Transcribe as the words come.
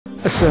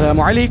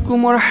আসসালামু আলাইকুম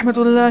ওয়া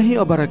রাহমাতুল্লাহি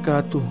ওয়া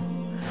বারাকাতুহু।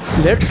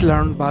 লেটস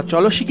লার্ন বা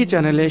চলো শিখি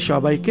চ্যানেলে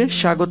সবাইকে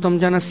স্বাগতম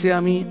জানাচ্ছি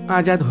আমি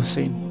আজাদ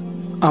হোসেন।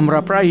 আমরা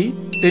প্রায়ই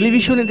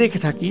টেলিভিশনে দেখে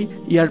থাকি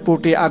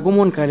এয়ারপোর্টে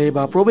আগমনকালে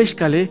বা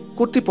প্রবেশকালে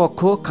কর্তৃপক্ষ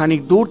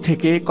খানিক দূর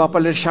থেকে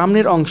কপালের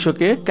সামনের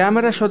অংশকে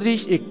ক্যামেরা সদৃশ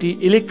একটি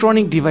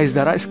ইলেকট্রনিক ডিভাইস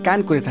দ্বারা স্ক্যান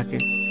করে থাকে।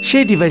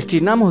 সেই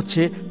ডিভাইসটির নাম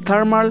হচ্ছে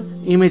থার্মাল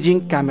ইমেজিং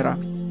ক্যামেরা।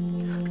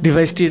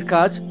 ডিভাইসটির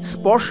কাজ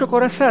স্পর্শ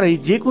করা ছাড়াই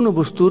যে কোনো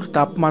বস্তুর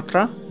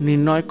তাপমাত্রা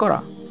নির্ণয় করা।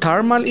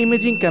 থার্মাল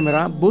ইমেজিং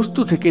ক্যামেরা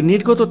বস্তু থেকে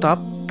নির্গত তাপ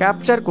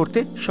ক্যাপচার করতে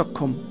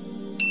সক্ষম।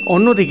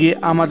 অন্যদিকে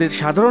আমাদের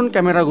সাধারণ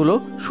ক্যামেরাগুলো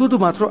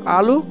শুধুমাত্র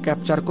আলো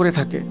ক্যাপচার করে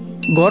থাকে।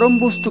 গরম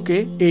বস্তুকে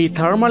এই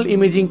থার্মাল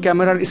ইমেজিং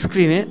ক্যামেরার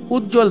স্ক্রিনে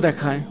উজ্জ্বল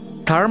দেখায়।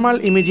 থার্মাল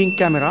ইমেজিং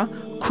ক্যামেরা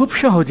খুব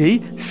সহজেই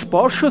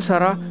স্পর্শ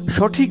ছাড়া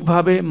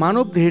সঠিকভাবে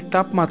মানবদেহের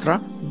তাপমাত্রা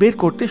বের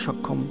করতে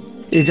সক্ষম।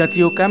 এ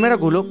জাতীয়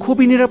ক্যামেরাগুলো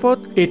খুবই নিরাপদ।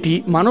 এটি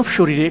মানব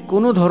শরীরে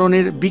কোনো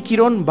ধরনের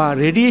বিকিরণ বা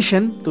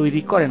রেডিয়েশন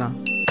তৈরি করে না।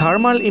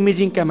 থার্মাল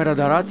ইমেজিং ক্যামেরা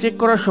দ্বারা চেক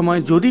করার সময়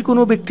যদি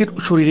কোনো ব্যক্তির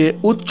শরীরে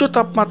উচ্চ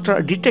তাপমাত্রা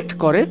ডিটেক্ট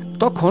করে,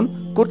 তখন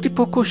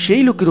কর্তৃপক্ষ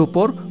সেই লোকের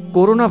উপর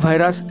করোনা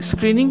ভাইরাস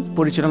স্ক্রিনিং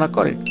পরিচালনা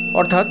করে।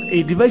 অর্থাৎ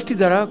এই ডিভাইসটি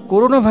দ্বারা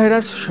করোনা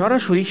ভাইরাস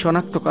সরাসরি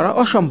শনাক্ত করা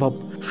অসম্ভব।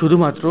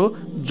 শুধুমাত্র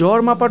জ্বর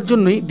মাপার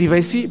জন্যই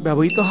ডিভাইসটি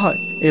ব্যবহৃত হয়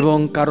এবং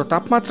কারো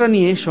তাপমাত্রা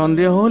নিয়ে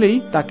সন্দেহ হলেই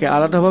তাকে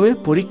আলাদাভাবে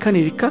পরীক্ষা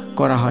নিরীক্ষা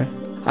করা হয়।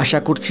 আশা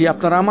করছি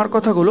আপনারা আমার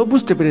কথাগুলো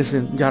বুঝতে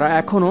পেরেছেন। যারা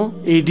এখনও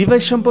এই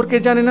ডিভাইস সম্পর্কে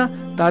জানে না,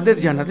 তাদের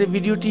জানাতে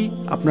ভিডিওটি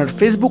আপনার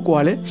ফেসবুক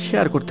ওয়ালে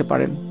শেয়ার করতে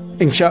পারেন।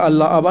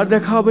 ইনশাআল্লাহ আবার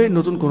দেখা হবে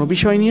নতুন কোনো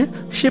বিষয় নিয়ে।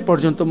 সে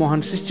পর্যন্ত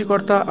মহান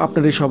সৃষ্টিকর্তা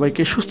আপনাদের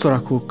সবাইকে সুস্থ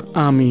রাখুক।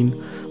 আমিন।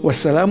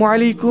 ওয়াসসালামু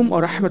আলাইকুম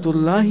ওয়া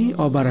রাহমাতুল্লাহি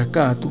ওয়া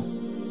বারাকাতুহু।